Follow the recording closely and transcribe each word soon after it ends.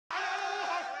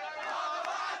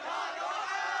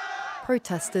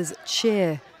protesters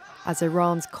cheer as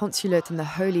Iran's consulate in the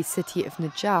holy city of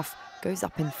Najaf goes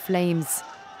up in flames,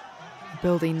 a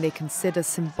building they consider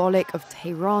symbolic of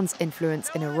Tehran's influence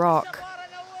in Iraq.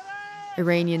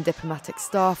 Iranian diplomatic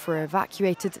staff were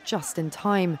evacuated just in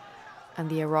time, and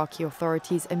the Iraqi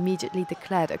authorities immediately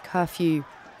declared a curfew.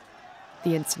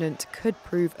 The incident could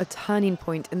prove a turning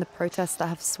point in the protests that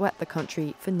have swept the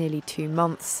country for nearly 2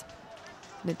 months.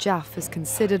 Najaf is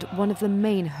considered one of the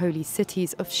main holy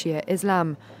cities of Shia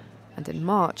Islam, and in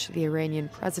March, the Iranian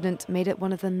president made it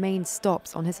one of the main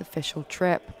stops on his official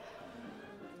trip.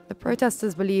 The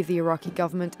protesters believe the Iraqi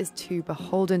government is too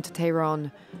beholden to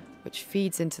Tehran, which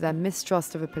feeds into their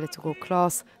mistrust of a political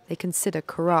class they consider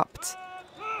corrupt.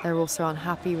 They're also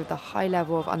unhappy with the high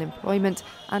level of unemployment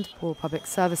and poor public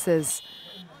services.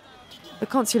 The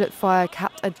consulate fire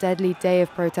capped a deadly day of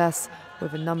protests,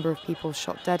 with a number of people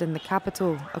shot dead in the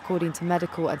capital, according to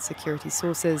medical and security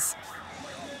sources.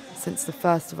 Since the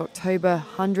 1st of October,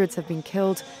 hundreds have been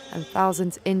killed and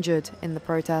thousands injured in the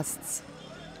protests.